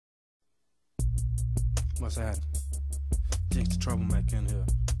What's happening? Jinx the Troublemaker in here.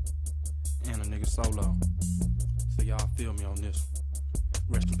 And a nigga solo. So y'all feel me on this one.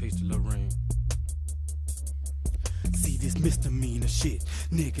 Rest in peace to Lil Ring. See this misdemeanor shit,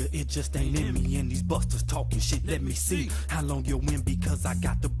 nigga, it just ain't in me. And these busters talking shit, let me see how long you'll win, because I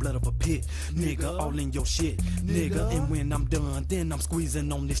got the blood of a pit, nigga, all in your shit, nigga. And when I'm done, then I'm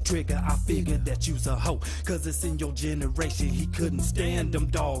squeezing on this trigger. I figured that you's a hoe, cause it's in your generation. He couldn't stand them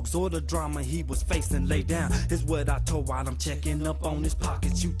dogs or the drama he was facing. Lay down is what I told while I'm checking up on his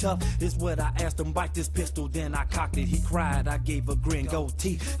pockets. You tough is what I asked him. Bite this pistol, then I cocked it. He cried, I gave a grin. Gold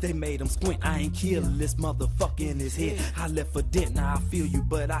teeth, they made him squint. I ain't killing this motherfucker in his head. I left for dead, now I feel you,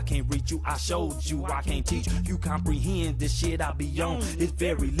 but I can't reach you. I showed you, I can't teach you. Comprehend this shit I be on. It's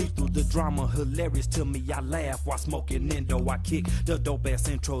very lethal, the drama hilarious to me. I laugh while smoking Indo. I kick the dope ass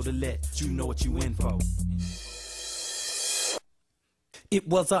intro to let you know what you in for. It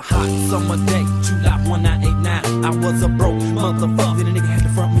was a hot summer day, July 1989. I was a broke motherfucker, then a nigga had to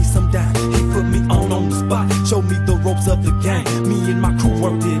front me some dime. He put me on the spot, showed me the ropes of the game. Me and my crew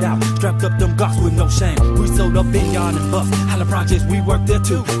worked it out, strapped up them Glocks with no shame. We sold up in yard and bus, Holla Projects, we worked there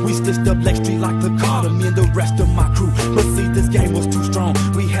too. We stitched up Lake Street like the Carter, me and the rest of my crew. But see, this game was too strong,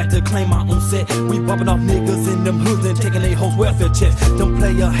 we had to claim our own set. We bumping off niggas in them hoods and taking they hoes welfare checks. Them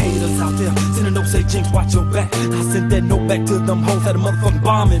player haters out there, send a note say Jinx, watch your back. I sent that note back to them hoes, had a motherfucking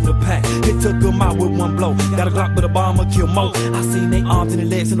bomb in the pack. It took them out with one blow. Got a Glock with a bomber, kill Mo. I seen they arms and their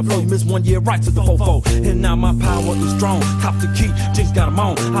legs in the floor. You missed 1 year right to the fofo. And now my power is strong. Cop the key, Jinx got 'em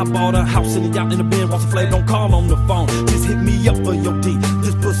on. I bought a house and a yacht in the bin. Watch the flame, don't call on the phone. Just hit me up for your D.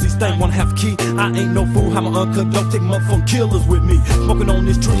 This pussy stank, wanna have a key. I ain't no fool, I'm an uncut. Don't take motherfucking killers with me. Smoking on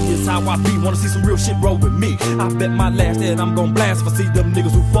this tree is how I be. Wanna see some real shit roll with me. I bet my last that I'm gon' blast if I see them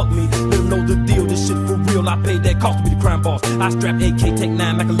niggas who fuck me. Let them know the deal, this shit for real. I paid that cost to be the crime boss. I strap AK, take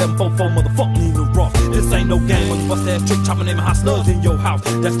 9, Mac 1144, motherfuck me the Ross. This ain't no game when you bust that trick, chopping them hot slugs in your house.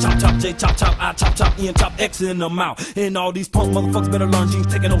 That's chop chop, J chop chop, I chop chop, N chop X in the mouth. And all these punk motherfuckers better learn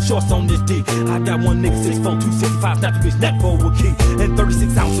Jinx taking no shorts on this D. I got one nigga 6'4", 265, snap the bitch neck for a key. And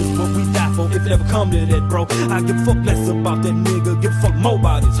 36 ounces what we die for if it ever come to that, bro. I give a fuck less about that nigga, give a fuck more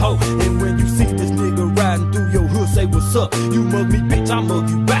about his hoe. And when you see this nigga riding through your hood, say what's up. You mug me, bitch, I mug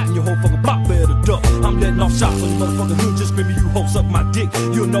you back, and your whole fucking block better duck. I'm letting off shots on your motherfucking hood, just screaming you hoes suck my dick.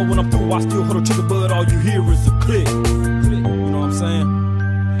 You'll know when I'm through, I still hold a trigger, but all you hear is a click. You know what I'm saying?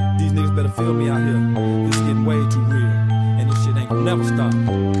 These niggas better feel me out here. This is getting way too real, and this shit ain't gonna never stop.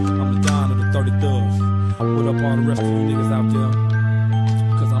 I'm the Don of the 30 Thugs. What up all the rest of you niggas out there?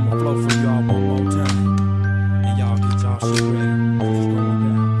 Cause I'ma flow for y'all one more time, and y'all get y'all shit ready. It's going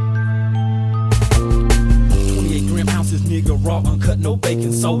down. 28 gram ounces, nigga, raw, uncut, no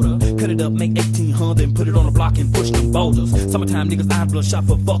baking soda. Cut it up, make 1800 and put it on the block and push them boulders. Summertime niggas eye bloodshot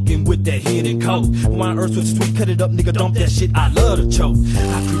for fucking with that hidden coat. Wine earth switch sweet, cut it up, nigga, dump that shit, I love to choke.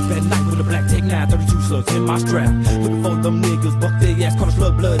 I creep at night with a black Tech 9, 32 slugs in my strap. Looking for them niggas, buck their ass, call the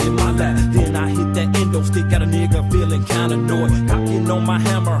slug blood in my lap. Then I hit that endo stick, got a nigga feeling kinda annoyed. Cocking on my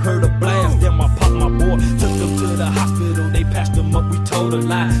hammer, heard a blast, then I popped my boy. Took him to the hospital, they patched him up, we told a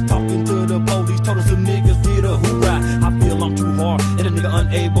lie. Talking to the police, told us some niggas did a hoorah. I feel I'm too hard, and a nigga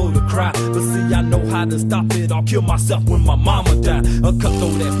unable to cry. But see, I know how to stop it, I'll kill myself when my mama die. A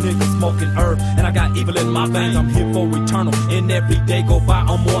cutthroat ass nigga smoking herb, and I got evil in my veins. I'm here for eternal, and every day go by,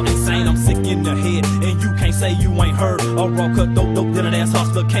 I'm more insane. I'm sick in the head, and you can't say you ain't heard. A raw cut dope than an ass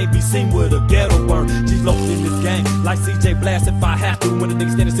hustler can't be seen with a ghetto word. She's lost in this game, like CJ Blast if I have to. When a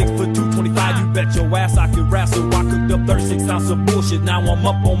nigga standing 6'2", 25, you bet your ass I can wrestle. I cooked up 36 ounces of bullshit, now I'm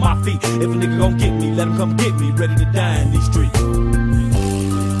up on my feet. If a nigga gon' get me, let him come get me, ready to die in these streets.